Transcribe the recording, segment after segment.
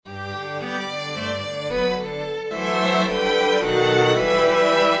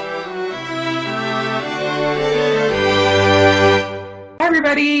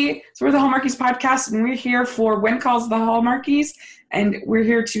So we're the Hallmarkies podcast, and we're here for When Calls the Hallmarkies, and we're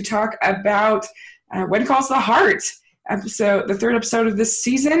here to talk about When Calls the Heart, the third episode of this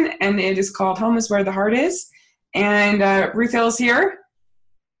season, and it is called Home is Where the Heart Is. And Ruth Hill's here.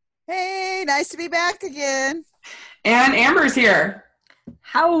 Hey, nice to be back again. And Amber's here.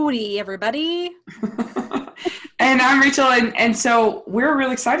 Howdy, everybody. And I'm Rachel, and so we're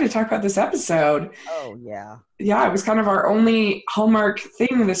really excited to talk about this episode. Oh, yeah. Yeah, it was kind of our only Hallmark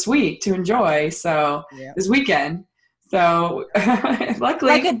thing this week to enjoy, this weekend. So,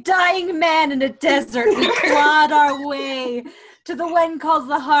 luckily... Like a dying man in a desert, we plod our way to the When Calls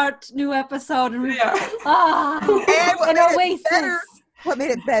the Heart new episode. And And an oasis. What made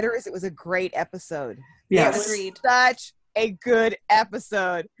it better is it was a great episode. Yes. It was such a good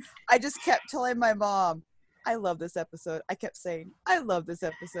episode. I just kept telling my mom, I love this episode. I kept saying, I love this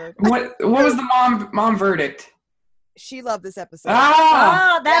episode. What was the mom verdict? She loved this episode.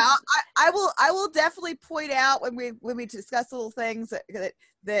 That's I will definitely point out when we discuss little things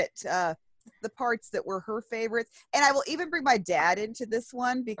that the parts that were her favorites, and I will even bring my dad into this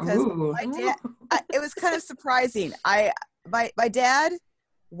one because my dad. It was kind of surprising. My dad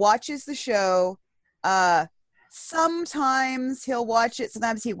watches the show. Sometimes he'll watch it,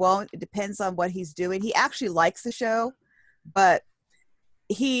 sometimes he won't. It depends on what he's doing. He actually likes the show, but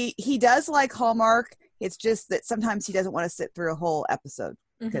he does like Hallmark. It's just that sometimes he doesn't want to sit through a whole episode.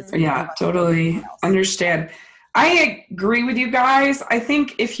 Yeah, totally understand. I agree with you guys. I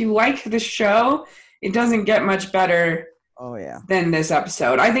think if you like the show, it doesn't get much better than this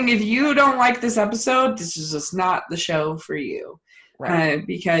episode. I think if you don't like this episode, this is just not the show for you. Right.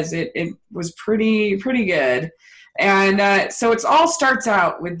 Because it was pretty good. And so it all starts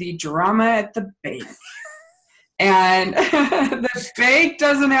out with the drama at the bank. And the bank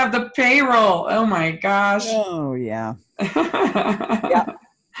doesn't have the payroll. Oh, my gosh. Oh, yeah. Yeah.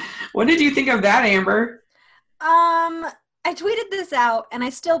 What did you think of that, Amber? I tweeted this out, and I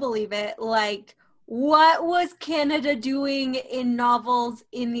still believe it. Like, what was Canada doing in novels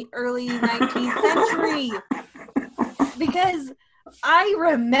in the early 19th century? Because I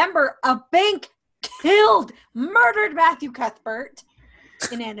remember a bank murdered Matthew Cuthbert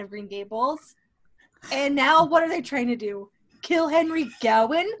in Anne of Green Gables. And now what are they trying to do? Kill Henry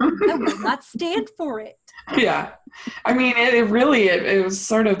Gowan? I will not stand for it. Yeah. I mean, it was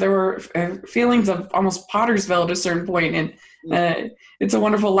sort of, there were feelings of almost Pottersville at a certain point, and It's a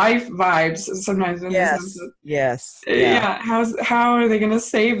Wonderful Life vibes sometimes. Yes. Yeah. How are they going to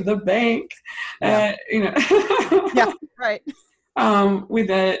save the bank? Yeah. Yeah, right. With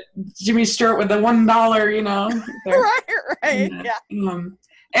the Jimmy Stewart with the $1, Right. Yeah.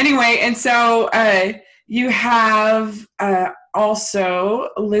 Anyway, and so you have also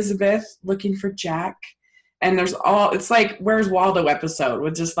Elizabeth looking for Jack, and it's like Where's Waldo episode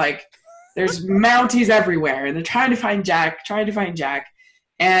with just like there's Mounties everywhere, and they're trying to find Jack,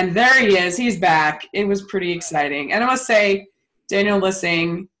 and there he is. He's back. It was pretty exciting, and I must say, Daniel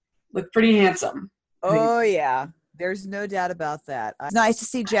Lissing looked pretty handsome. Oh yeah. There's no doubt about that. It's nice to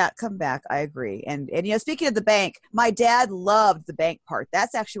see Jack come back. I agree. And speaking of the bank, my dad loved the bank part.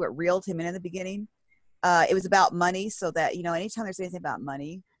 That's actually what reeled him in the beginning. It was about money, so that, anytime there's anything about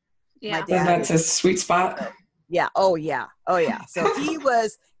money, my dad that's a sweet spot. Yeah. Oh, yeah. So he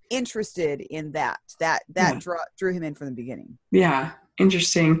was interested in that. That drew him in from the beginning. Yeah.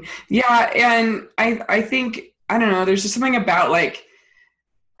 Interesting. Yeah. And I think, I don't know, there's just something about like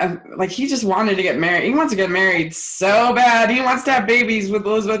he just wanted to get married. He wants to get married so bad. He wants to have babies with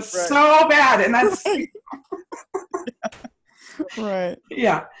Elizabeth so bad. And that's right.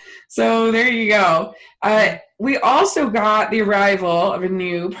 Yeah. So there you go. We also got the arrival of a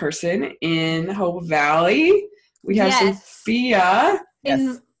new person in Hope Valley. We have Sophia.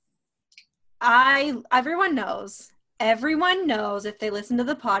 Everyone knows if they listen to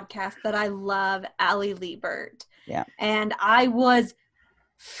the podcast that I love Allie Liebert. Yeah. And I was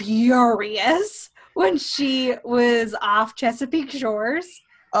furious when she was off Chesapeake Shores.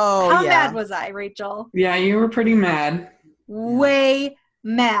 Oh, How mad was I, Rachel? Yeah, you were pretty mad. Way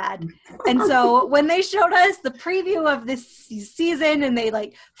mad. And so when they showed us the preview of this season and they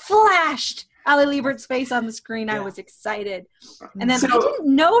like flashed Allie Liebert's face on the screen, I was excited. And then I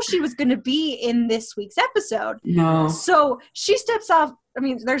didn't know she was going to be in this week's episode. No. So she steps off. I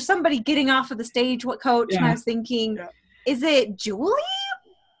mean, there's somebody getting off of the stage, coach? And I was thinking, is it Julie?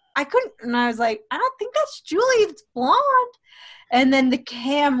 And I was like, I don't think that's Julie. It's blonde. And then the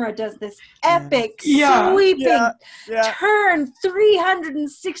camera does this epic, sweeping turn,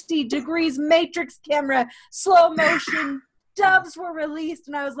 360 degrees matrix camera, slow motion. Doves were released,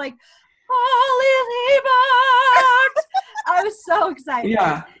 and I was like, Holly Liebert! I was so excited.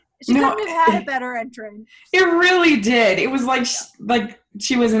 Yeah. She couldn't have had a better entrance. It really did. It was like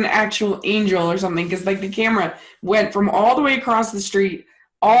she was an actual angel or something, because like the camera went from all the way across the street,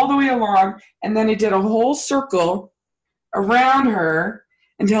 all the way along, and then it did a whole circle around her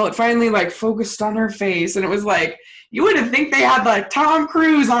until it finally like focused on her face, and it was like you wouldn't think they had like Tom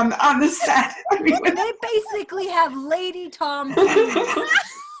Cruise on the set. I mean, they basically have Lady Tom Cruise.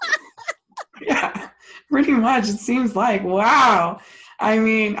 Yeah, pretty much. It seems like, wow. I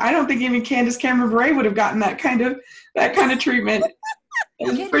mean, I don't think even Candace Cameron Bure would have gotten that kind of treatment. It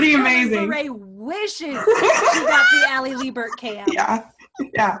was pretty amazing. Bure wishes she got the Allie Liebert cam.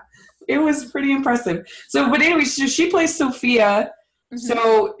 Yeah, it was pretty impressive. So, but anyway, so she plays Sophia. Mm-hmm.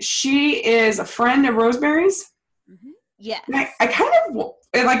 So she is a friend of Rosemary's. Mm-hmm. Yes. And I kind of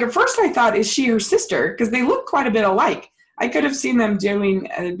like at first I thought, is she her sister? Because they look quite a bit alike. I could have seen them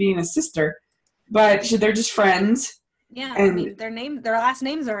being a sister, but they're just friends. Yeah, and, I mean their last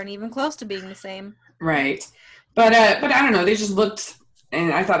names aren't even close to being the same. Right, but I don't know. They just looked,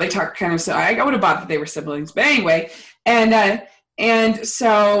 and I thought they talked kind of. So I would have bought that they were siblings, but anyway, and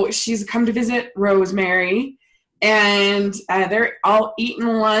so she's come to visit Rosemary, and they're all eating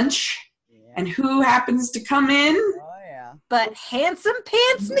lunch, and who happens to come in? Oh yeah, but Handsome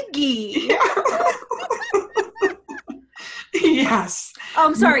Pants McGee. Yeah. Yes. Oh,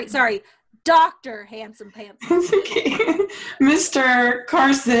 I'm sorry. Dr. Handsome Pants. Mr.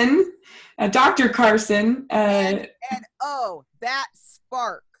 Carson, Dr. Carson. And that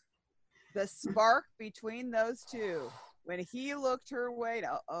spark. The spark between those two. When he looked her way,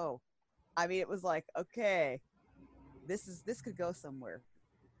 I mean, it was like, okay, this could go somewhere.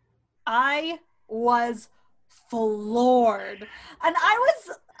 I was floored. And I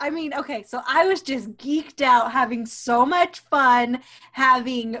was just geeked out, having so much fun,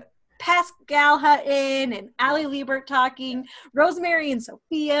 having Pascal Hutton and Allie Liebert talking, Rosemary and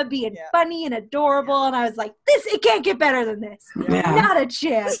Sophia being funny and adorable, and I was like, it can't get better than this. Not a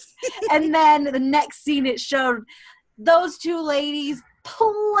chance. And then the next scene, it showed those two ladies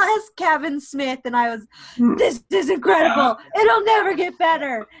plus Kevin Smith, and I was, this is incredible. It'll never get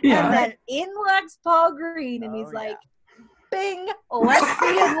better. And then in walks Paul Green, and he's like, bing, let's be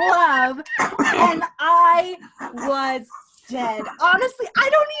in love. And I was dead. Honestly, I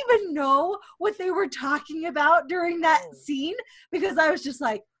don't even know what they were talking about during that scene, because I was just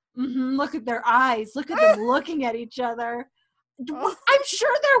like, look at their eyes. Look at them looking at each other. I'm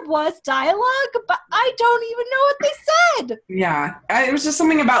sure there was dialogue, but I don't even know what they said. Yeah. It was just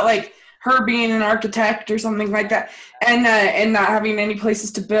something about like her being an architect or something like that, and not having any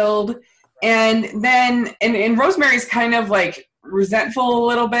places to build. And then, and Rosemary's kind of like resentful a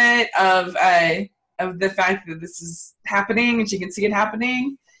little bit of the fact that this is happening, and she can see it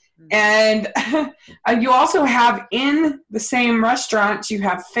happening. And you also have in the same restaurant, you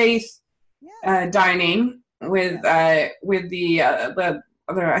have Faith dining with the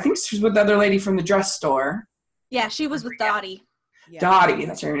other, I think she was with the other lady from the dress store. Yeah, she was with Dottie. Dottie,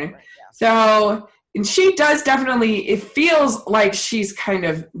 that's her name. So, and she does definitely, it feels like she's kind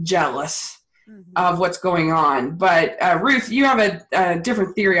of jealous of what's going on. But Ruth, you have a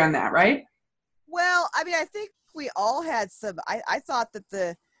different theory on that, right? Well, I mean, I think we all had some. I thought that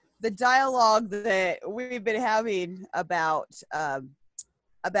the dialogue that we've been having about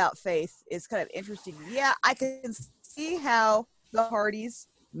Faith is kind of interesting. Yeah, I can see how the Hardys,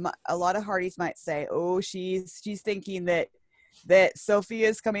 a lot of Hardys might say, "Oh, she's thinking that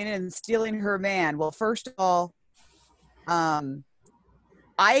Sophia's coming in and stealing her man." Well, first of all,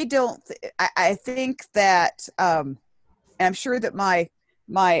 I don't. I think that, and I'm sure that my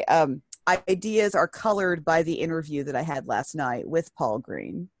ideas are colored by the interview that I had last night with Paul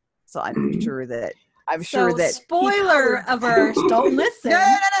Green. So I'm sure that spoiler averse, don't listen.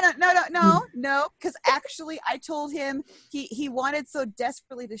 No, because actually I told him he wanted so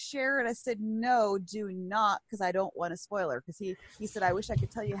desperately to share it. I said, no, do not, because I don't want a spoiler. Because he said, I wish I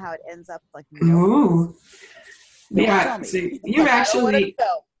could tell you how it ends up. Like, no. Yeah, so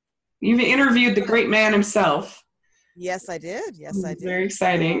you've interviewed the great man himself. Yes, I did. Very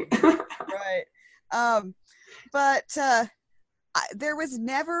exciting. Right. But there's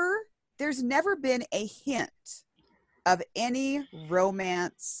never been a hint of any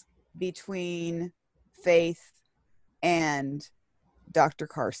romance between Faith and Dr.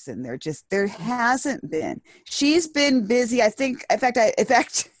 Carson. There hasn't been. She's been busy. I think, in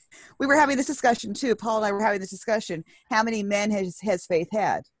fact, we were having this discussion too. Paul and I were having this discussion. How many men has Faith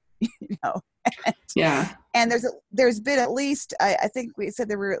had? And there's been at least, I think we said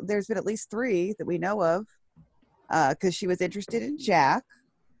there's been at least 3 that we know of, because she was interested in Jack.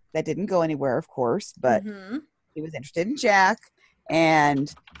 That didn't go anywhere, of course, but she was interested in Jack.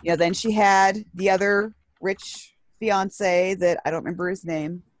 And then she had the other rich fiance that I don't remember his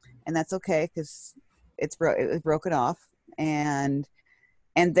name, and that's okay because it was broken off. And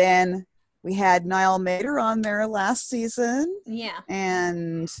then we had Niall Mater on there last season. Yeah.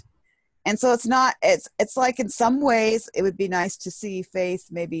 And so it's like in some ways it would be nice to see Faith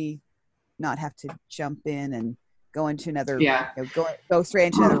maybe not have to jump in and go into another, go straight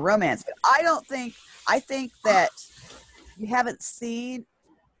into another romance. But I think that you haven't seen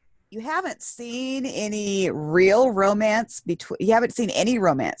any real romance you haven't seen any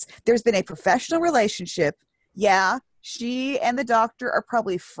romance. There's been a professional relationship. Yeah. She and the doctor are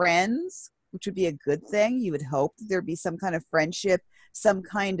probably friends, which would be a good thing. You would hope that there'd be some kind of friendship, some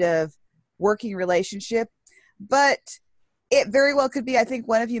kind of working relationship. But it very well could be. I think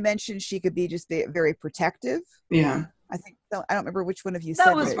one of you mentioned she could be just very protective. Yeah. I think so. I don't remember which one of you said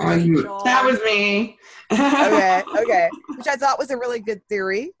said was it. Rachel. That was me. Okay. Which I thought was a really good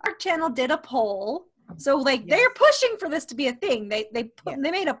theory. Our channel did a poll. So they're pushing for this to be a thing. They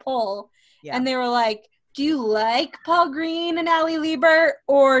made a poll and they were like, do you like Paul Green and Allie Liebert,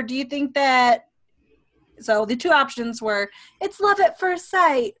 or do you think that, so the two options were, it's love at first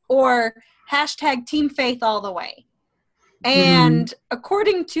sight, or hashtag Team Faith all the way. And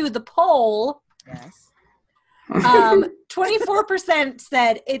according to the poll, 24%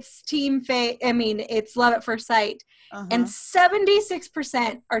 said it's Team Faith, it's love at first sight, and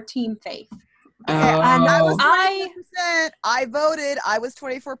 76% are Team Faith. And I was 24%. I voted. I was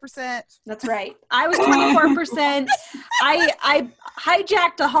 24%. That's right. I was 24%. I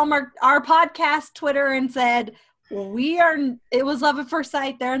hijacked our podcast Twitter and said, it was love at first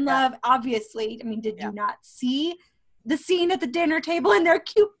sight. They're in love, obviously. I mean, did you not see the scene at the dinner table and their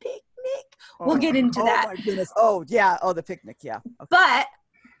cute picnic? We'll get into that. Oh my goodness. Oh yeah. Oh, the picnic. Yeah. Okay.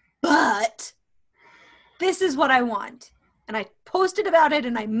 But this is what I want. And I posted about it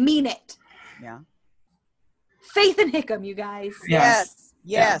and I mean it. Yeah. Faith and Hickam, you guys.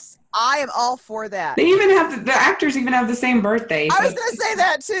 Yes. I am all for that. They even have the actors even have the same birthday. I was going to say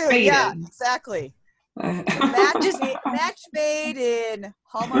that too. Faded. Yeah, exactly. Match made in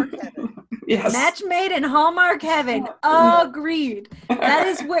Hallmark heaven. Yes. Match made in Hallmark heaven. Agreed. That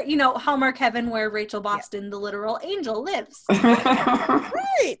is where, Hallmark heaven, where Rachel Boston, the literal angel, lives.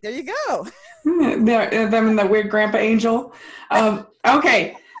 Right. There you go. Them and the weird grandpa angel.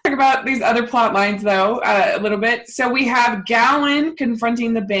 Okay. Talk about these other plot lines though a little bit. So we have Gowan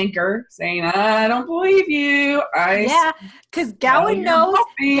confronting the banker, saying, "I don't believe you." Because Gowan knows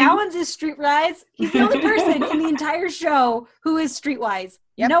Gowan's is streetwise. He's the only person in the entire show who is streetwise.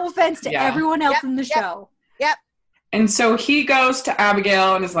 Yep. No offense to everyone else in the show. Yep. And so he goes to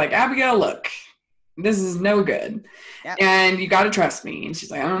Abigail and is like, "Abigail, look, this is no good. And you got to trust me." And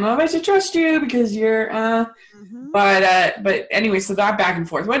she's like, "I don't know if I should trust you because you're but anyway, so that back and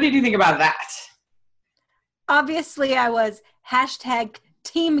forth. What did you think about that?" Obviously I was hashtag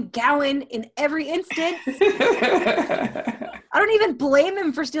Team Gowan in every instance. I don't even blame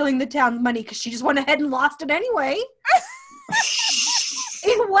him for stealing the town's money because she just went ahead and lost it anyway.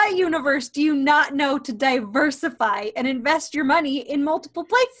 In what universe do you not know to diversify and invest your money in multiple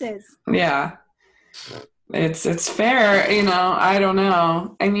places? Yeah. It's fair, I don't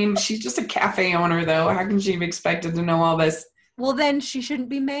know. I mean, she's just a cafe owner, though. How can she be expected to know all this? Well, then she shouldn't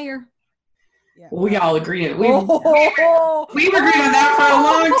be mayor. Yeah. We all agreed. We've agreed on that for a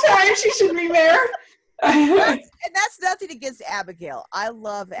long time. She shouldn't be mayor. And that's nothing against Abigail. I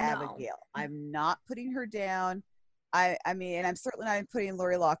love Abigail. I'm not putting her down. I mean, and I'm certainly not putting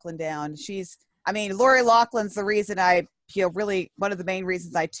Lori Loughlin down. Lori Loughlin's the reason really one of the main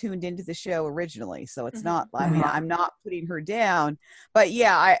reasons I tuned into the show originally. So it's not, I'm not putting her down, but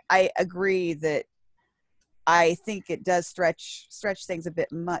yeah, I agree that I think it does stretch things a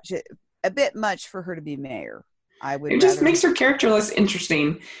bit much for her to be mayor. It just makes her character less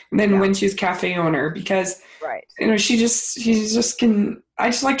interesting than when she's cafe owner because, she just can, I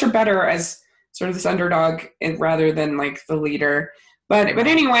just liked her better as sort of this underdog rather than like the leader. But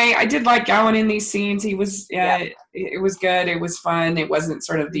anyway, I did like Gowan in these scenes. He was, it was good. It was fun. It wasn't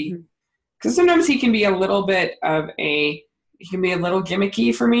sort of because sometimes he can be a little bit gimmicky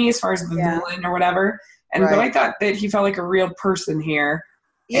for me as far as the villain or whatever. But I thought that he felt like a real person here.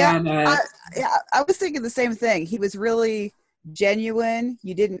 Yeah. And, I was thinking the same thing. He was really genuine.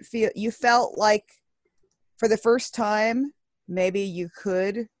 You felt like for the first time, maybe you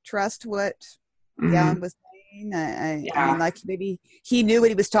could trust what Gowan was saying. I mean, like maybe he knew what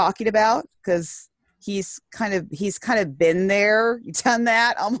he was talking about because he's kind of been there, done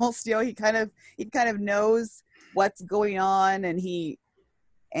that almost. He kind of knows what's going on, and he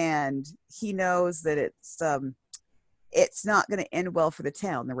knows that it's it's not going to end well for the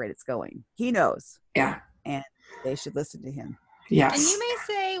town the rate it's going. He knows. Yeah. And they should listen to him. Yes. And you may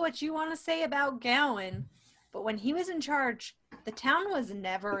say what you want to say about Gowan, but when he was in charge, the town was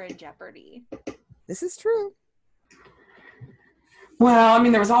never in jeopardy. This is true. Well, I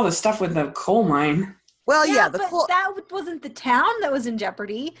mean, there was all this stuff with the coal mine. Well, yeah, but that wasn't the town that was in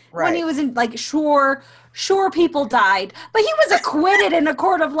jeopardy. Right. When he was in, like, sure, people died, but he was acquitted in a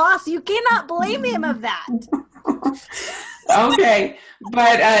court of law, so you cannot blame him of that. Okay,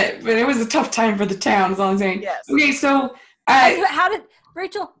 but it was a tough time for the town, is all I'm saying. Yes. Okay, so how did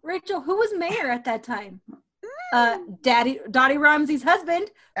Rachel? Who was mayor at that time? Dottie Ramsey's husband,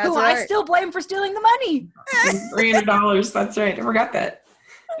 who right. I still blame for stealing the money. $300. That's right. I forgot that.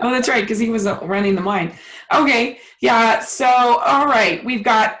 Oh, that's right, because he was running the mine. Okay, yeah. So, all right, we've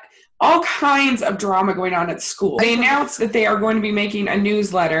got all kinds of drama going on at school. They announced that they are going to be making a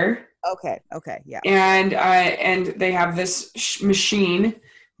newsletter. Okay, yeah. And they have this machine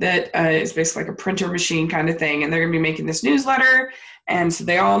that is basically like a printer machine kind of thing, and they're going to be making this newsletter, and so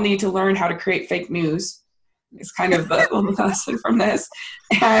they all need to learn how to create fake news. It's kind of the lesson from this.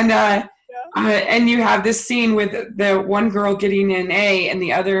 And you have this scene with the one girl getting an A and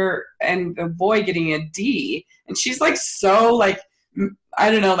the boy getting a D. And she's like, so like,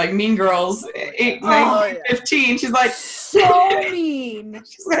 I don't know, like Mean Girls, 15. She's like, so mean.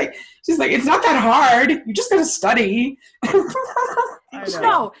 She's like, it's not that hard. You just got to study.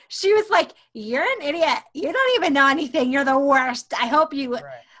 No, she was like, you're an idiot. You don't even know anything. You're the worst. I hope you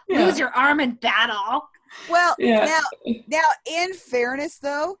lose your arm in battle. Well, now, in fairness,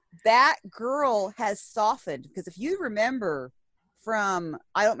 though, that girl has softened, because if you remember from,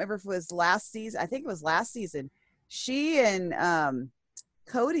 I don't remember if it was last season, I think it was last season, she and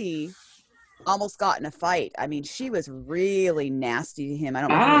Cody almost got in a fight. I mean, she was really nasty to him. I don't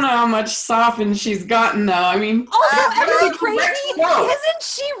know how much softened she's gotten, though. I mean, also, am I crazy? Isn't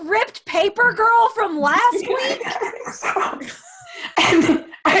she ripped paper girl from last week?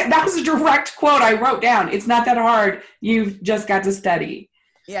 And that was a direct quote I wrote down. It's not that hard. You've just got to study.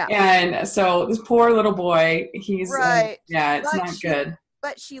 Yeah. And so this poor little boy, he's right. It's not good.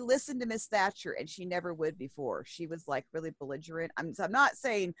 But she listened to Miss Thatcher, and she never would before. She was like really belligerent. I'm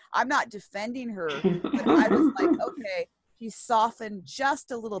not defending her, but I was like, okay, she softened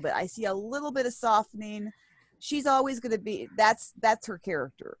just a little bit. I see a little bit of softening. She's always going to be. That's her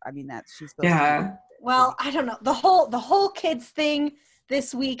character. I mean, she's supposed to be. Well, I don't know. The whole kids thing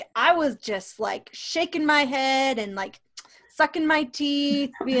this week, I was just like shaking my head and like sucking my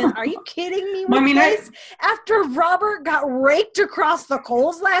teeth, being, are you kidding me with this? After Robert got raked across the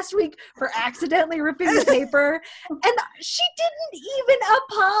coals last week for accidentally ripping the paper, and she didn't even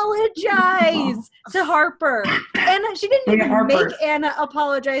apologize to Harper. And she didn't even make Anna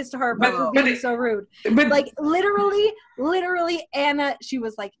apologize to Harper for being so rude. But like literally, Anna, she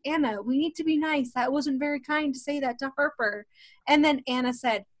was like, Anna, we need to be nice. That wasn't very kind to say that to Harper. And then Anna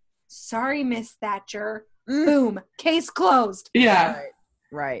said, sorry, Miss Thatcher. Boom. Case closed. Yeah.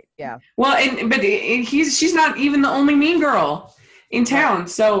 Right. Yeah. Well, she's not even the only mean girl in town.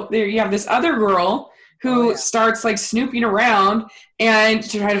 So there you have this other girl who starts like snooping around and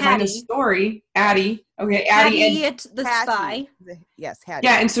to try to find a story. Addie. Okay, Addie and the spy. Yes, Hattie.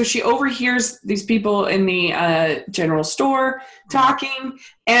 Yeah, and so she overhears these people in the general store talking,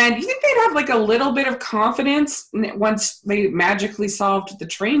 and you think they'd have like a little bit of confidence once they magically solved the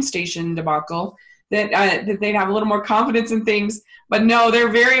train station debacle. That they'd have a little more confidence in things. But no, they're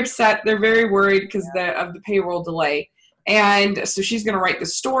very upset. They're very worried because of the payroll delay. And so she's going to write the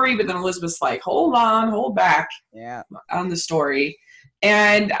story, but then Elizabeth's like, hold back on the story.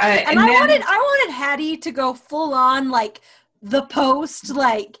 And I wanted Hattie to go full on like the Post,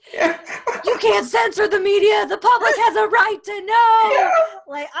 like, you can't censor the media. The public has a right to know. Yeah.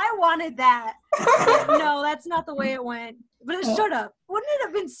 Like, I wanted that. But no, that's not the way it went. But it should have. Wouldn't it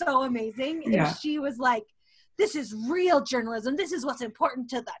have been so amazing if she was like, this is real journalism. This is what's important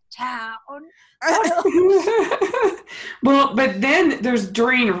to the town. Well, but then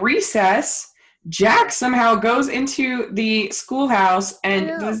during recess, Jack somehow goes into the schoolhouse and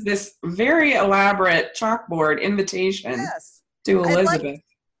does this very elaborate chalkboard invitation to Elizabeth.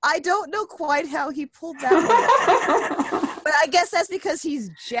 I don't know quite how he pulled that off. But I guess that's because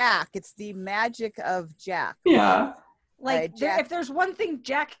he's Jack. It's the magic of Jack. Yeah. Like, if there's one thing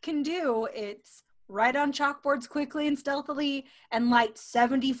Jack can do, it's write on chalkboards quickly and stealthily and light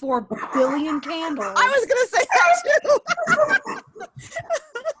 74 billion candles. I was going to say that, too.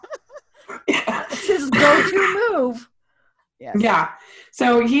 It's his go-to move. Yes. Yeah.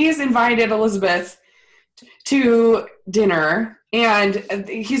 So he's invited Elizabeth to dinner, and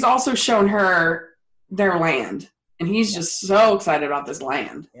he's also shown her their land and he's just so excited about this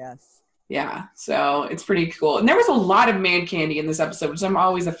land. Yes. Yeah, so it's pretty cool. And there was a lot of man candy in this episode, which I'm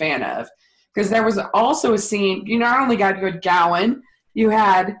always a fan of, because there was also a scene. You not only got good Gowan, you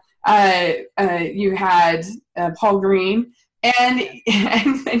had Paul Green, and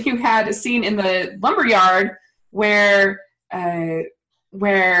you had a scene in the lumberyard where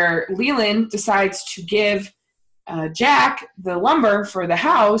Leland decides to give Jack the lumber for the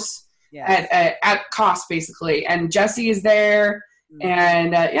house at cost, basically, and Jesse is there.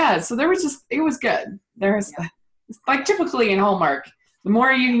 And so there was it was good. There's like typically in Hallmark, the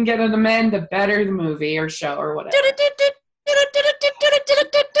more you can get of the men, the better the movie or show or whatever.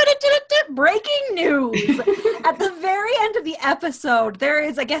 Breaking news. At the very end of the episode, there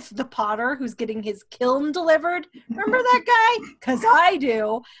is, I guess, the potter who's getting his kiln delivered. Remember that guy? Because I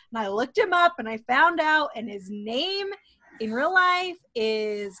do. And I looked him up and I found out, and his name in real life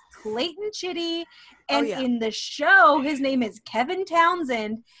is Clayton Chitty. And in the show, his name is Kevin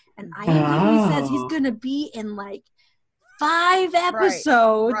Townsend. And IMDb says he's going to be in like 5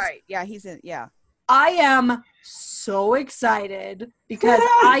 episodes. Right. Yeah, he's in. Yeah. I am so excited because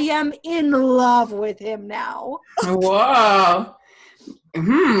I am in love with him now. Whoa.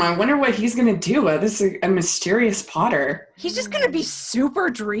 I wonder what he's going to do. This is a mysterious potter. He's just going to be super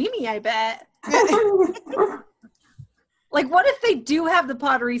dreamy, I bet. Like, what if they do have the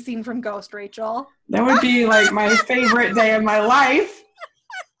pottery scene from Ghost, Rachel? That would be, like, my favorite day of my life.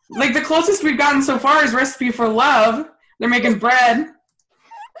 Like, the closest we've gotten so far is Recipe for Love. They're making bread.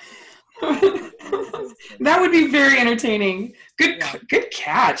 That would be very entertaining. Good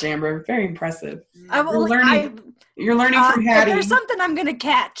catch, Amber. Very impressive. You're learning from Hattie. If there's something I'm going to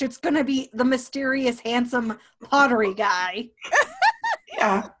catch, it's going to be the mysterious, handsome pottery guy.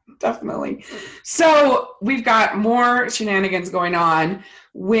 Yeah, definitely. So we've got more shenanigans going on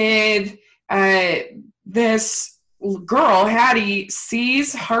with this girl. Hattie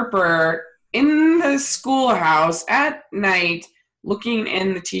sees Harper in the schoolhouse at night looking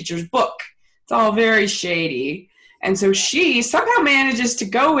in the teacher's book. It's all very shady. And so she somehow manages to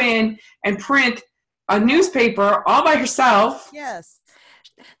go in and print a newspaper all by herself. Yes.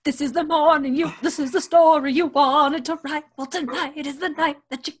 This is the morning this is the story you wanted to write. Well, tonight is the night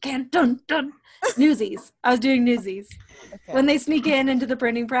that you can't dun. Newsies. I was doing Newsies. Okay. When they sneak into the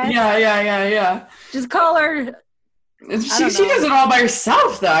printing press. Yeah. Just call her. She does it all by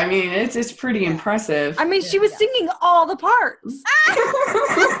herself, though. I mean, it's pretty impressive. I mean, she was singing all the parts.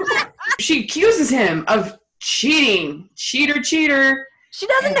 She accuses him of cheating. Cheater. She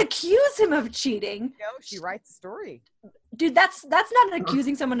doesn't accuse him of cheating. No, she writes the story. Dude, that's not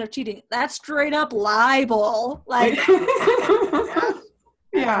accusing someone of cheating. That's straight up libel. Like,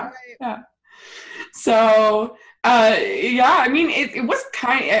 yeah. So, I mean, it was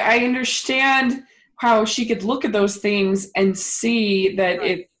I understand how she could look at those things and see that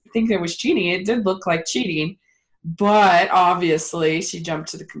think there was cheating. It did look like cheating, but obviously she jumped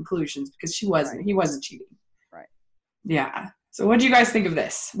to the conclusions because he wasn't cheating. Right. Yeah. So what do you guys think of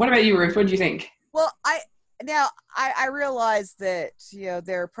this? What about you, Ruth? What do you think? Well, I realize that,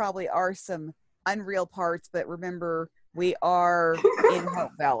 there probably are some unreal parts, but remember, we are in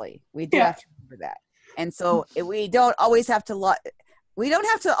Hope Valley. We do have to remember that. And so we don't always have to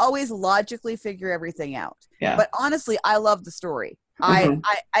always logically figure everything out. Yeah. But honestly, I love the story. I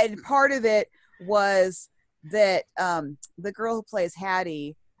part of it was that the girl who plays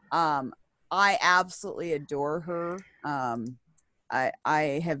Hattie, I absolutely adore her. I've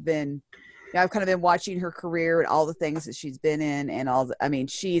kind of been watching her career and all the things that she's been in and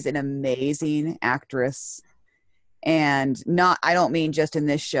she's an amazing actress. And I don't mean just in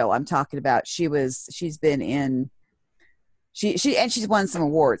this show. I'm talking about she's been in, and she's won some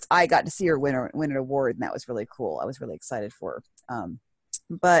awards. I got to see her win an award, and that was really cool. I was really excited for her.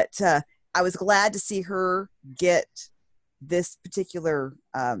 But I was glad to see her get this particular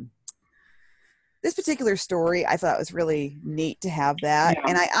story. I thought it was really neat to have that. Yeah.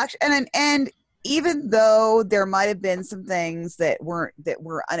 And I actually, and even though there might have been some things that were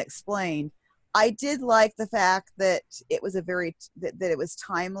unexplained, I did like the fact that it was that it was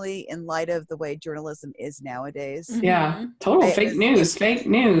timely in light of the way journalism is nowadays. Yeah, total fake news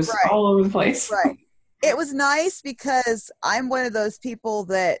all over the place. Right. It was nice because I'm one of those people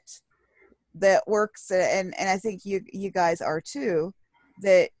that works, and I think you guys are too,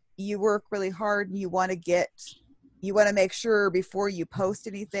 that you work really hard and you want to make sure before you post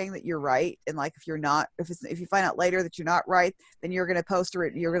anything that you're right. And like, if you find out later that you're not right, then you're going to post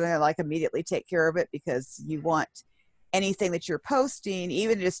it. You're going to like immediately take care of it because you want anything that you're posting,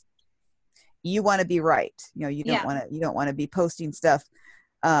 even just, you want to be right. You don't want to be posting stuff.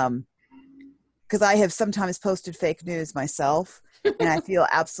 because I have sometimes posted fake news myself, and I feel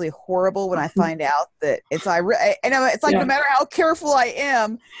absolutely horrible when I find out that it's like no matter how careful I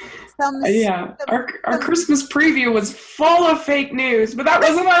am, our Christmas preview was full of fake news, but that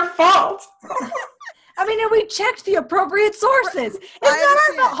wasn't our fault. I mean, and we checked the appropriate sources. It's not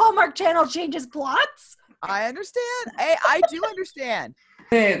our fault Hallmark Channel changes plots. I understand. I do understand.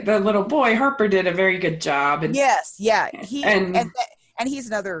 The little boy Harper did a very good job. And, yes, yeah, and he's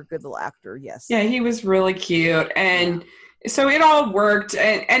another good little actor. Yes, yeah, he was really cute, and so it all worked,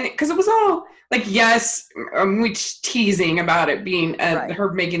 and because it was all like we teasing about it being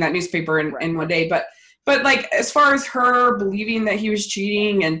her making that newspaper in one day, but like as far as her believing that he was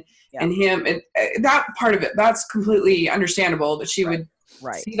cheating and him, that part of it, that's completely understandable that she would.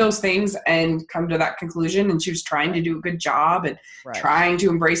 See those things and come to that conclusion, and she was trying to do a good job and trying to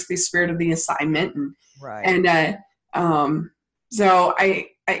embrace the spirit of the assignment, so I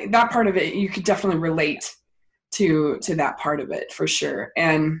that part of it you could definitely relate to that part of it for sure.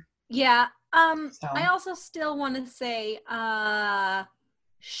 And I also still want to say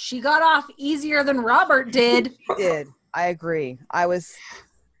she got off easier than Robert did. I agree.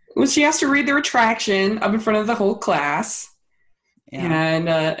 She has to read the retraction up in front of the whole class.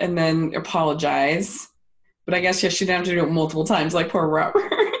 Yeah. And then apologize, but I guess she didn't have to do it multiple times like poor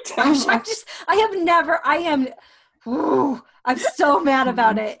Robert. I'm so mad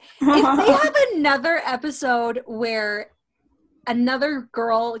about it. If they have another episode where another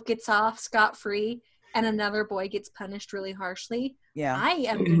girl gets off scot-free and another boy gets punished really harshly, I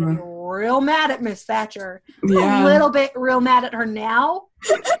am gonna be real mad at Miss Thatcher. A little bit real mad at her now,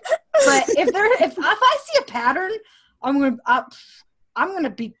 but if I see a pattern, I'm gonna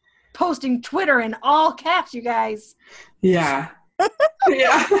be posting Twitter in all caps, you guys. Yeah.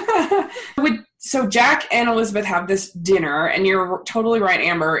 So Jack and Elizabeth have this dinner, and you're totally right,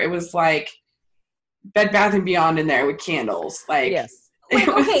 Amber. It was like Bed Bath & Beyond in there with candles. Like, yes. Wait,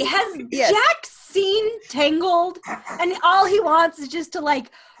 okay, has Jack seen Tangled? And all he wants is just to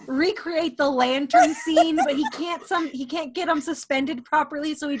like recreate the lantern scene, but he can't get them suspended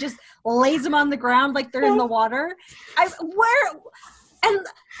properly, so he just lays them on the ground like they're in the water.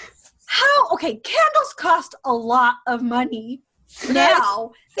 Candles cost a lot of money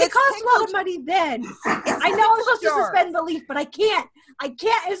now. They cost a lot of money then. I know I'm supposed to suspend belief, but I can't.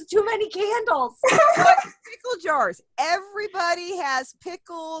 It's too many candles. Pickle jars. Everybody has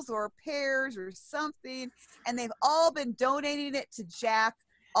pickles or pears or something, and they've all been donating it to Jack.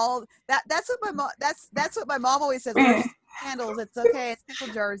 That's what my mom always says. Candles. It's okay. It's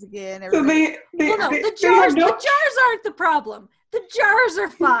pickle jars again. The jars aren't the problem. The jars are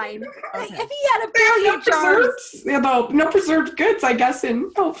fine. Okay. If he had a billion jars, no preserved goods, I guess, in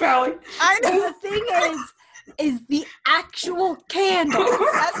Hope Valley. I know. The thing is the actual candles.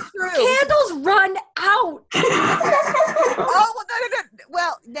 That's true. Candles run out. No.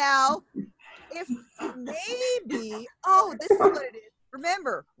 Well, now, if maybe, this is what it is.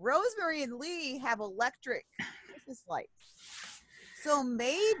 Remember, Rosemary and Lee have electric Christmas lights. So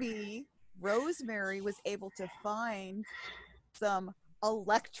maybe Rosemary was able to find some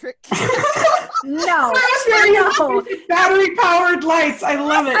electric. No. Battery powered lights. I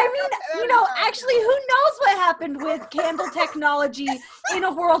love it. I mean, actually, who knows what happened with candle technology in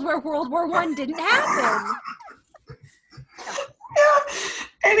a world where World War I didn't happen. Yeah.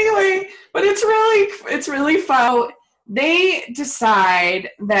 Anyway, but it's really fun. They decide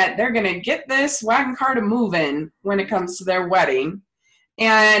that they're going to get this wagon car to moving when it comes to their wedding.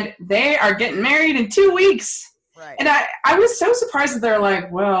 And they are getting married in 2 weeks. Right. And I was so surprised that they're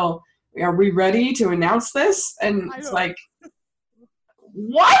like, well, are we ready to announce this? And it's like,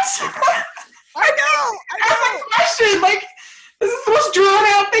 what? I know. That's a question. Like, this is the most drawn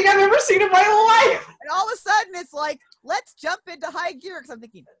out thing I've ever seen in my life. And all of a sudden it's like, let's jump into high gear. Because I'm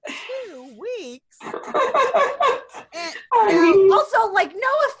thinking, 2 weeks? Also, like,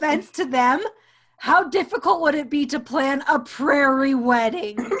 no offense to them. How difficult would it be to plan a prairie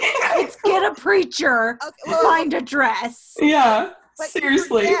wedding? It's get a preacher, find a dress. Yeah, but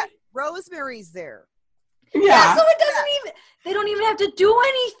seriously. Rosemary's there. Yeah, so it doesn't even, they don't even have to do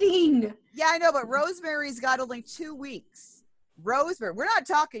anything. Yeah, I know, but Rosemary's got only 2 weeks. Rosemary, we're not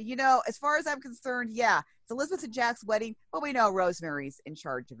talking, as far as I'm concerned, it's Elizabeth and Jack's wedding, but we know Rosemary's in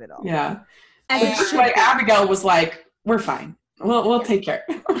charge of it all. Yeah. And like Abigail was like, we're fine. We'll take care.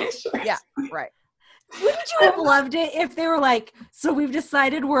 Yeah, right. Wouldn't you have loved it if they were like, so we've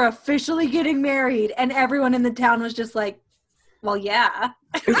decided we're officially getting married, and everyone in the town was just like, well, yeah.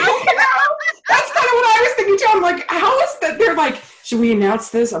 That's kind of what I was thinking too. I'm like, how is that? They're like, should we announce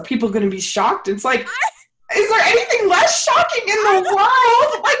this? Are people going to be shocked? It's like, Is there anything less shocking in the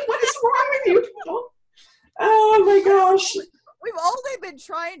world? Like, what is wrong with you people? Oh my gosh. We've only been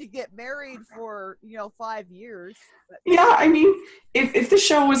trying to get married for 5 years. But yeah, I mean, if the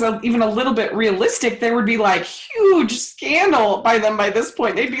show was even a little bit realistic, there would be like huge scandal by this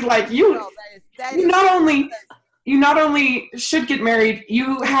point. They'd be like, you not only should get married,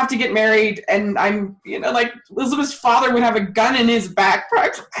 you have to get married, and I'm like Elizabeth's father would have a gun in his back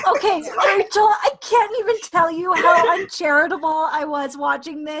practically. Okay, Rachel, I can't even tell you how uncharitable I was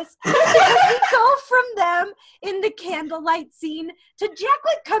watching this. Because we go from them in the candlelight scene to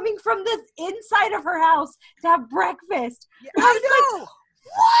Jacqueline coming from this inside of her house to have breakfast. Yeah, I know. Like,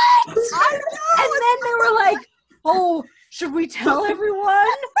 what? I know. And then they were like, oh, should we tell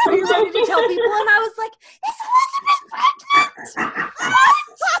everyone? Are you ready to tell people? And I was like, is Elizabeth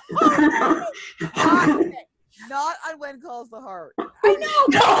pregnant? Not on When Calls the Heart. I know.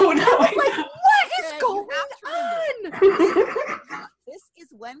 No. I was like, what is going on? This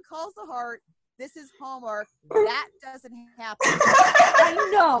is When Calls the Heart. This is Hallmark. That doesn't happen. I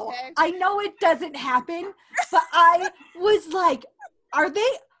know. Okay? I know it doesn't happen, but I was like, are they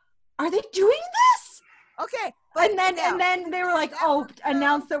doing this? Okay. And then they were like, oh,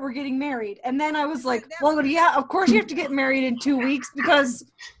 announce that we're getting married. And then I was like, well, yeah, of course you have to get married in 2 weeks because,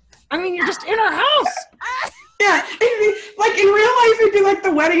 I mean, you're just in our house. Yeah, like in real life, it'd be like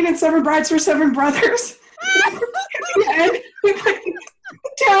the wedding and 7 brides for 7 brothers. And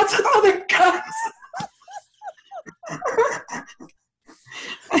dads with all their guns.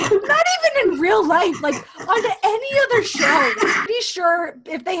 Not even in real life, like on any other show. I'm pretty sure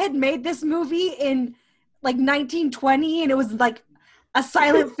if they had made this movie in like 1920 and it was like a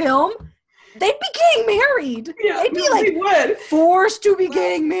silent film, they'd be getting married. Yeah, they'd be forced to be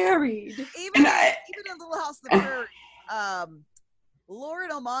getting married. Even in Little House on the Prairie, Laura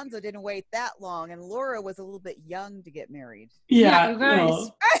and Almanzo didn't wait that long, and Laura was a little bit young to get married. Yeah, you guys.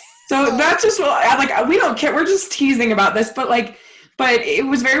 No. So that's just like we don't care. We're just teasing about this, but it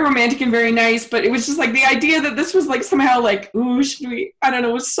was very romantic and very nice. But it was just like the idea that this was like somehow like, ooh, should we? I don't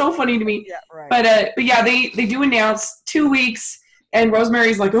know. It was so funny to me. Yeah, right. But yeah, they do announce 2 weeks, and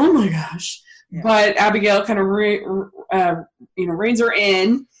Rosemary's like, oh my gosh. Yeah. But Abigail kind of reins her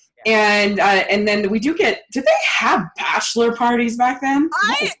in. And then we do get. Did they have bachelor parties back then?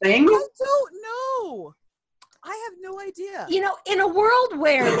 I don't know. I have no idea. In a world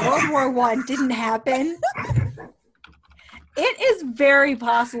where World War I didn't happen, it is very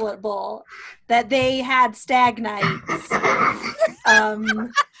possible that they had stag nights. I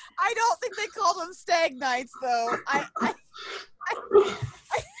don't think they call them stag nights, though.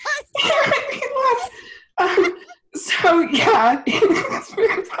 So yeah, it's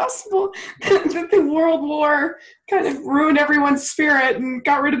very possible that the World War kind of ruined everyone's spirit and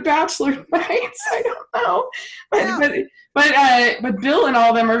got rid of bachelor nights. I don't know, but Bill and all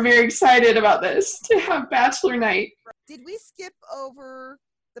of them are very excited about this to have bachelor night. Did we skip over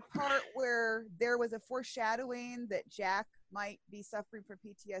the part where there was a foreshadowing that Jack might be suffering from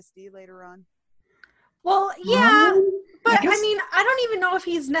PTSD later on? Well, yeah, but I mean, I don't even know if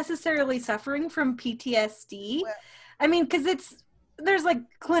he's necessarily suffering from PTSD. Well, I mean, because there's like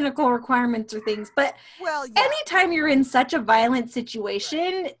clinical requirements or things, but anytime you're in such a violent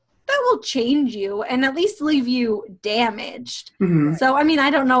situation, that will change you and at least leave you damaged. Mm-hmm. So, I mean,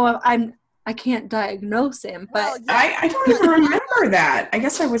 I don't know if I can't diagnose him, but I don't even remember that. I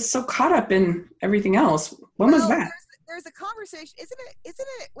guess I was so caught up in everything else. When was that? There's a conversation, isn't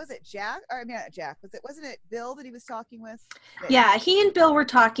it, was it Jack? Or I mean, not Jack, wasn't it Bill that he was talking with? Yeah, he and Bill were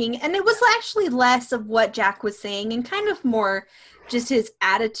talking, and it was actually less of what Jack was saying and kind of more just his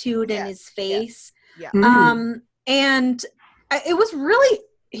attitude and his face. Yeah. Mm-hmm. And it was really,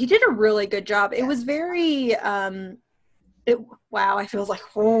 he did a really good job. It was very, wow, I feel like,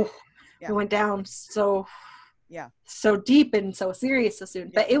 it went down so deep and so serious so soon.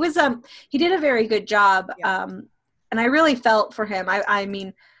 But it was, he did a very good job. And I really felt for him. I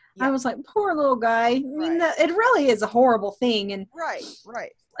mean, I was like, poor little guy. I mean, it really is a horrible thing. And right.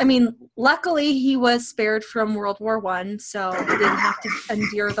 I mean, luckily he was spared from World War I, so he didn't have to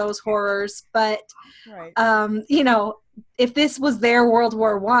endure those horrors. But, if this was their World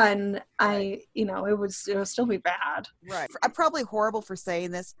War I, it would still be bad. Right. I'm probably horrible for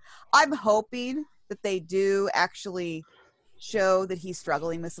saying this. I'm hoping that they do actually show that he's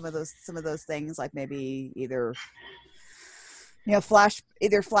struggling with some of those things, like maybe either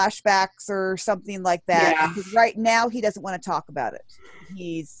flashbacks or something like that. Yeah. Because right now he doesn't want to talk about it.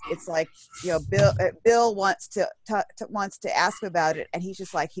 It's like Bill wants to ask about it, and he's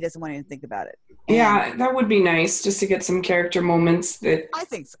just like he doesn't want to even think about it. Yeah, that would be nice just to get some character moments that I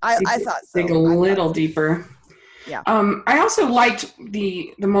think so. I thought so. Dig a little deeper. Yeah. I also liked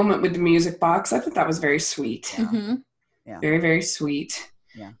the moment with the music box. I thought that was very sweet. Yeah. Mm-hmm. Yeah. Very, very sweet.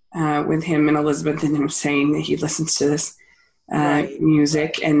 Yeah. With him and Elizabeth and him saying that he listens to this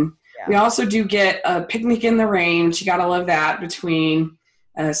music. Right. And we also do get a picnic in the rain. You gotta love that between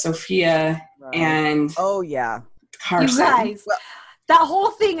Sophia and Carson. You guys, that whole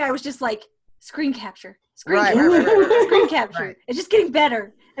thing, I was just like, screen capture. Screen capture. Right. It's just getting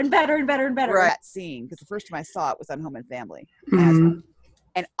better and better and better and better. Right. That scene, because the first time I saw it was on Home and Family. And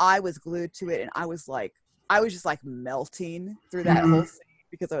I was glued to it, and I was just like melting through that whole scene,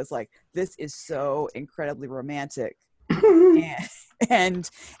 because I was like, this is so incredibly romantic.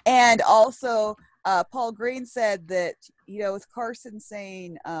 and also Paul Green said that, with Carson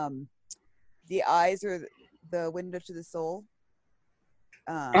saying the eyes are the window to the soul.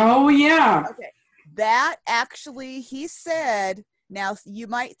 Okay. That actually, he said, now you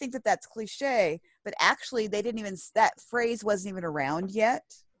might think that that's cliche, but actually that phrase wasn't even around yet.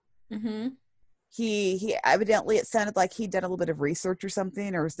 Mm-hmm. He evidently, it sounded like he'd done a little bit of research or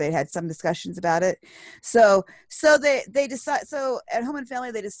something, or they had some discussions about it. So they decide. So at Home and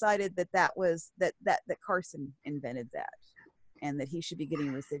Family, they decided that was that Carson invented that, and that he should be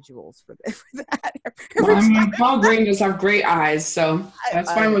getting residuals for that. Well, I mean, Paul Green does have great eyes, so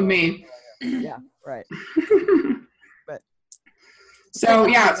that's fine with me. Yeah, right. But so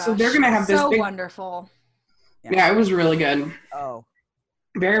they're gonna have this so wonderful. Yeah, it was really good. Oh,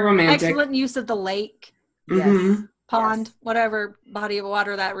 very romantic. Excellent use of the lake, pond, whatever body of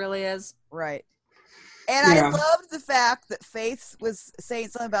water that really is. Right. And I loved the fact that Faith was saying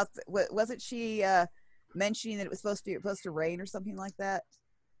something about wasn't she mentioning that it was supposed to rain or something like that?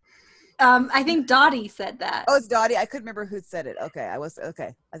 I think Dottie said that. Oh, it's Dottie. I couldn't remember who said it. Okay,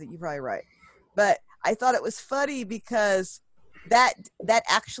 I think you're probably right. But I thought it was funny because that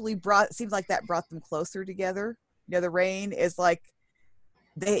actually seems like that brought them closer together. The rain is like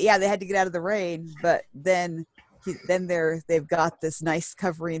they had to get out of the rain, but then they've got this nice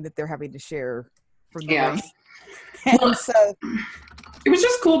covering that they're having to share from the rain. And so it was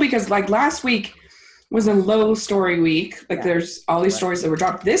just cool because like last week was a low story week. Like there's all these stories that were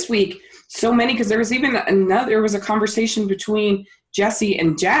dropped. This week, so many, because there was even there was a conversation between Jesse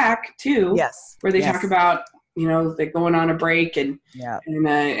and Jack too. Yes. Where they talk about, they're going on a break and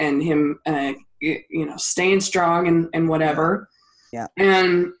him staying strong and whatever. Yeah.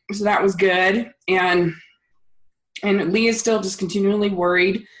 And so that was good. And Lee is still just continually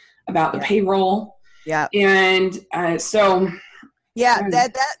worried about the payroll. Yeah. And so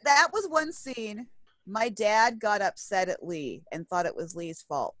that was one scene. My dad got upset at Lee and thought it was Lee's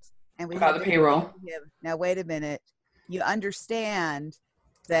fault. And we about the payroll. Now wait a minute. You understand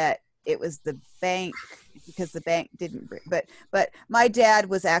that it was the bank, because the bank didn't. But my dad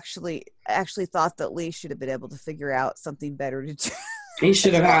was actually thought that Lee should have been able to figure out something better to do. He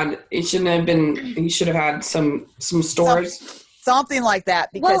should have had some stores. Something like that.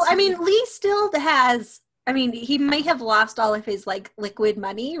 Because Lee still has. He may have lost all of his like liquid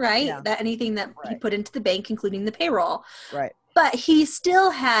money, right? Yeah. That anything that he put into the bank, including the payroll, right? But he still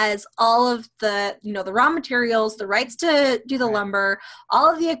has all of the, the raw materials, the rights to do the lumber,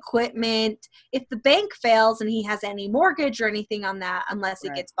 all of the equipment. If the bank fails and he has any mortgage or anything on that, unless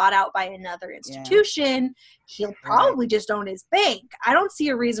it gets bought out by another institution, he'll probably just own his bank. I don't see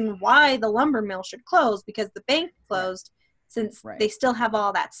a reason why the lumber mill should close because the bank closed. Since they still have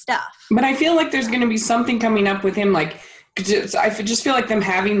all that stuff. But I feel like there's going to be something coming up with him. Like, I just feel like them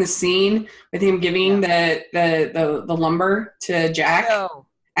having the scene with him giving the lumber to Jack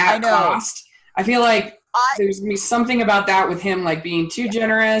at cost. I feel like there's going to be something about that with him, like being too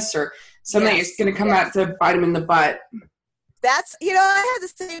generous or something that's going to come out to bite him in the butt. That's, I had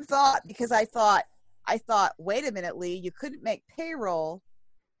the same thought because I thought, wait a minute, Lee, you couldn't make payroll.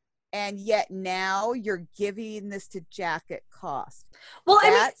 And yet now you're giving this to Jack at cost. Well,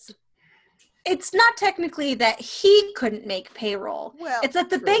 it's not technically that he couldn't make payroll. Well, it's that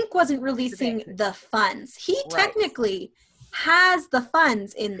the bank wasn't releasing the funds. He technically has the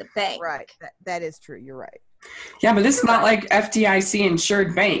funds in the bank. Right. That is true. You're right. Yeah, but this is not like FDIC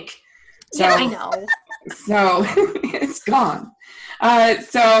insured bank. So, I know. So it's gone.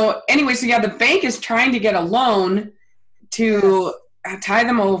 So anyway, the bank is trying to get a loan to tie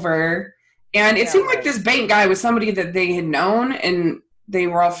them over, and it seemed like this bank guy was somebody that they had known and they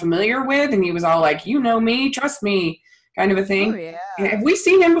were all familiar with, and he was all like, me, trust me, kind of a thing. Oh, yeah. Have we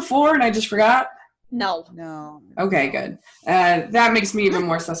seen him before and I just forgot? No. Okay, good. That makes me even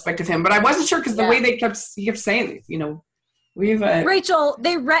more suspect of him, but I wasn't sure because the way he kept saying, Rachel,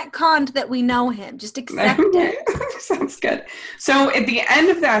 they retconned that we know him. Just accept it. Sounds good. So at the end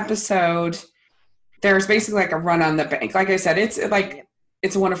of the episode, there's basically like a run on the bank. Like I said, it's like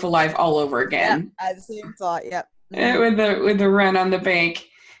It's a Wonderful Life all over again. Yeah, I had the same thought. Yep. With the run on the bank,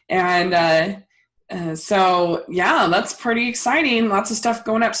 and so yeah, that's pretty exciting. Lots of stuff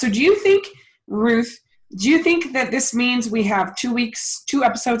going up. So do you think, Ruth? Do you think that this means we have 2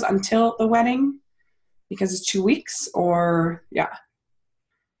 episodes until the wedding? Because it's 2 weeks, or yeah,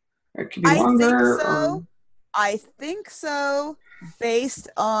 or it could be longer. I think so. Based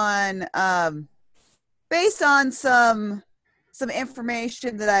on some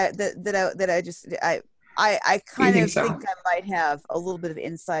information that I kind of think I might have a little bit of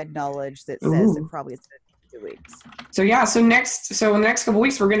inside knowledge that says it probably it's 2 weeks. So yeah, in the next couple of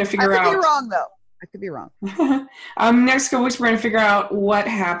weeks we're going to figure out. I could be wrong though. I could be wrong. Next couple weeks we're going to figure out what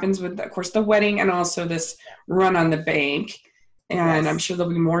happens with, of course, the wedding and also this run on the bank. And I'm sure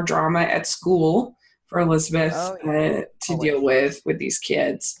there'll be more drama at school for Elizabeth to deal with these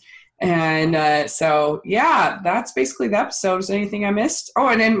kids. And so yeah, that's basically the episode. Is there anything I missed? Oh,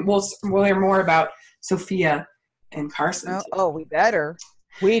 and then we'll hear more about Sophia and Carson. We better.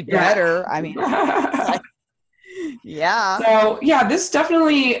 I mean, yeah. So yeah, this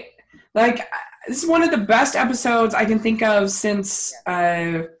definitely, like, this is one of the best episodes I can think of since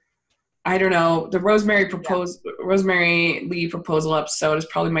I don't know, the Rosemary Lee proposal episode is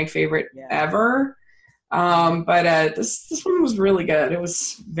probably my favorite ever. But this one was really good. It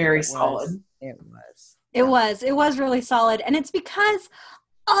was very solid. It was really solid, and it's because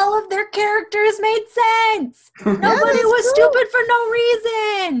all of their characters made sense. Nobody was stupid for no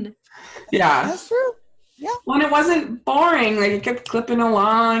reason. Yeah, that's true. Yeah. Well, and it wasn't boring. Like, it kept clipping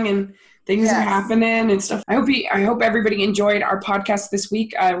along and things are happening and stuff. I hope everybody enjoyed our podcast this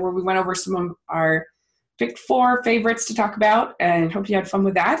week, where we went over some of our picked 4 favorites to talk about, and hope you had fun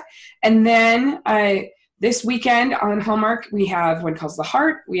with that. And then this weekend on Hallmark, we have When Calls the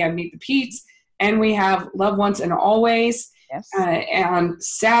Heart, we have Meet the Pete's, and we have Love Once and Always. Yes. On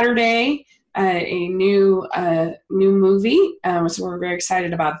Saturday, a new movie, so we're very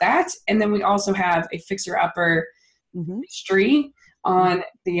excited about that. And then we also have a Fixer Upper mystery on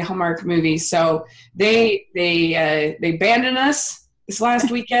the Hallmark movie. So they abandoned us this last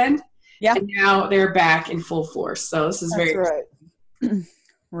weekend, and now they're back in full force. So this is very right.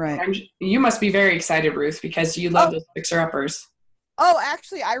 Right. You must be very excited, Ruth, because you love those Fixer Uppers. Oh,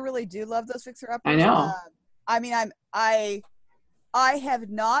 actually, I really do love those Fixer Uppers. I know. I mean, I have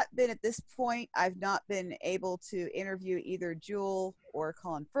not been at this point. I've not been able to interview either Jewel or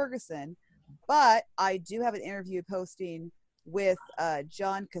Colin Ferguson, but I do have an interview posting with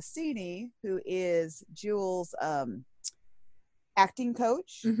John Cassini, who is Jewel's acting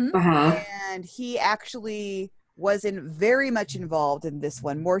coach, and he actually was very much involved in this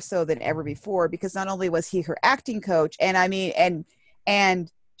one, more so than ever before, because not only was he her acting coach, and I mean,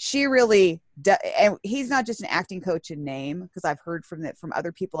 and she really and he's not just an acting coach in name, because I've heard from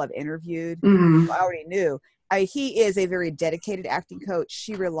other people I've interviewed who I already knew. He is a very dedicated acting coach.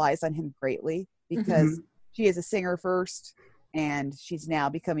 She relies on him greatly because she is a singer first, and she's now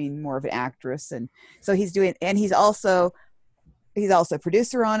becoming more of an actress. And so he's also a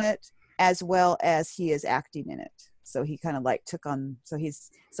producer on it, as well as he is acting in it. So he kind of like took on, so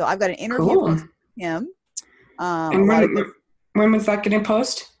I've got an interview with him. And when was that going to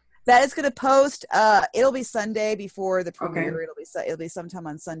post? That is going to post. It'll be Sunday before the premiere. It'll be sometime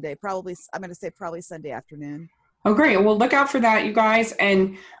on Sunday. Probably, I'm going to say probably Sunday afternoon. Oh, great. Well, look out for that, you guys,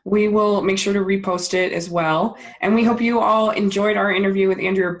 and we will make sure to repost it as well. And we hope you all enjoyed our interview with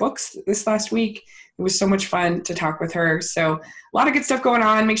Andrea Books this last week. It was so much fun to talk with her. So a lot of good stuff going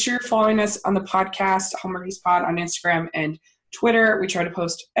on. Make sure you're following us on the podcast, Hallmarkies Pod, on Instagram and Twitter. We try to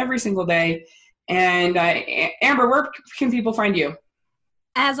post every single day. And Amber, where can people find you?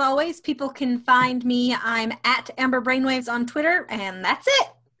 As always, people can find me. I'm at Amber Brainwaves on Twitter, and that's it.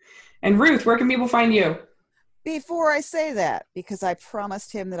 And Ruth, where can people find you? Before I say that, because I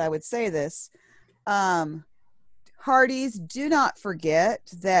promised him that I would say this, Hearties, do not forget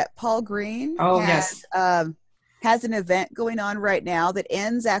that Paul Green has an event going on right now that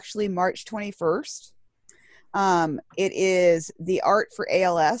ends actually March 21st. It is the Art for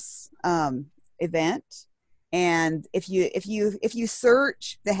ALS event, and if you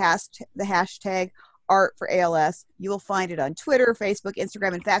search the hashtag Art for ALS, you will find it on Twitter, Facebook,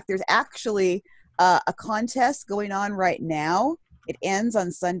 Instagram. In fact, there's actually a contest going on right now. It ends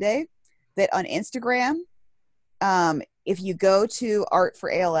on Sunday. That on Instagram, if you go to Art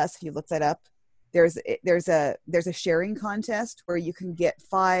for ALS, if you look that up, there's a sharing contest where you can get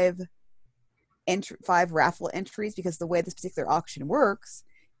 5 5 raffle entries, because the way this particular auction works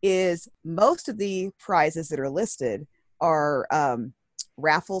is most of the prizes that are listed are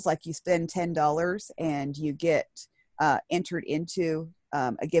raffles. Like you spend $10 and you get entered into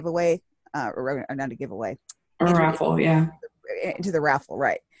a giveaway, or not a giveaway, a raffle, into the raffle,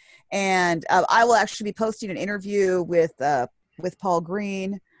 right? And I will actually be posting an interview with Paul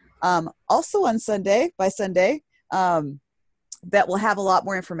Green, also on Sunday, that will have a lot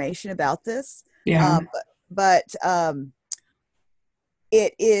more information about this. Yeah. But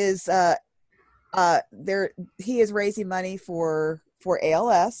it is there. He is raising money for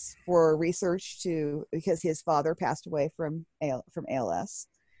ALS, for research because his father passed away from ALS,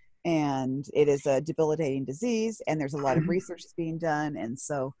 and it is a debilitating disease, and there's a lot of research that's being done, and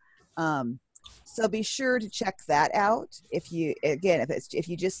so be sure to check that out. If you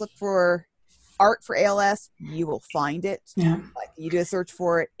just look for art for ALS, you will find it. Yeah. Like you do a search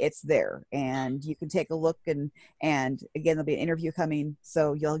for it, it's there, and you can take a look. And again, there'll be an interview coming,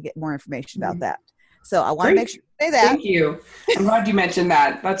 so you'll get more information about that. So I want to make sure you say that. Thank you. I'm glad you mentioned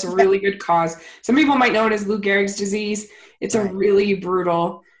that. That's a really good cause. Some people might know it as Lou Gehrig's disease. It's a really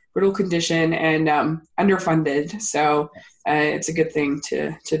brutal condition and underfunded. So it's a good thing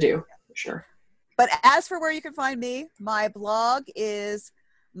to do for sure. But as for where you can find me, my blog is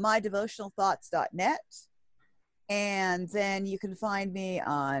mydevotionalthoughts.net, and then you can find me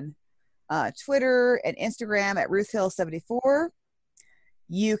on Twitter and Instagram at RuthHill74.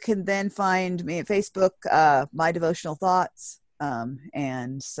 You can then find me at Facebook, My Devotional Thoughts,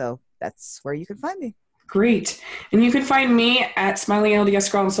 and so that's where you can find me. Great. And you can find me at Smiling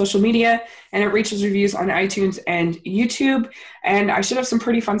LDS Girl on social media and at Rachel's Reviews on iTunes and YouTube. And I should have some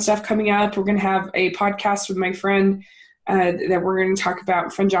pretty fun stuff coming up. We're going to have a podcast with my friend that we're going to talk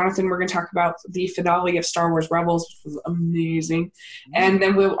about, friend Jonathan. We're going to talk about the finale of Star Wars Rebels, which was amazing. And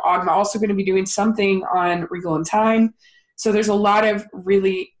then I'm also going to be doing something on Regal in Time. So there's a lot of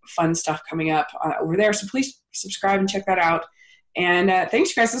really fun stuff coming up over there. So please subscribe and check that out. And thanks,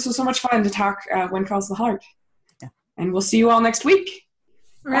 you guys. This was so much fun to talk When Calls the Heart. Yeah. And we'll see you all next week.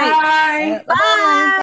 Right. Bye. Bye.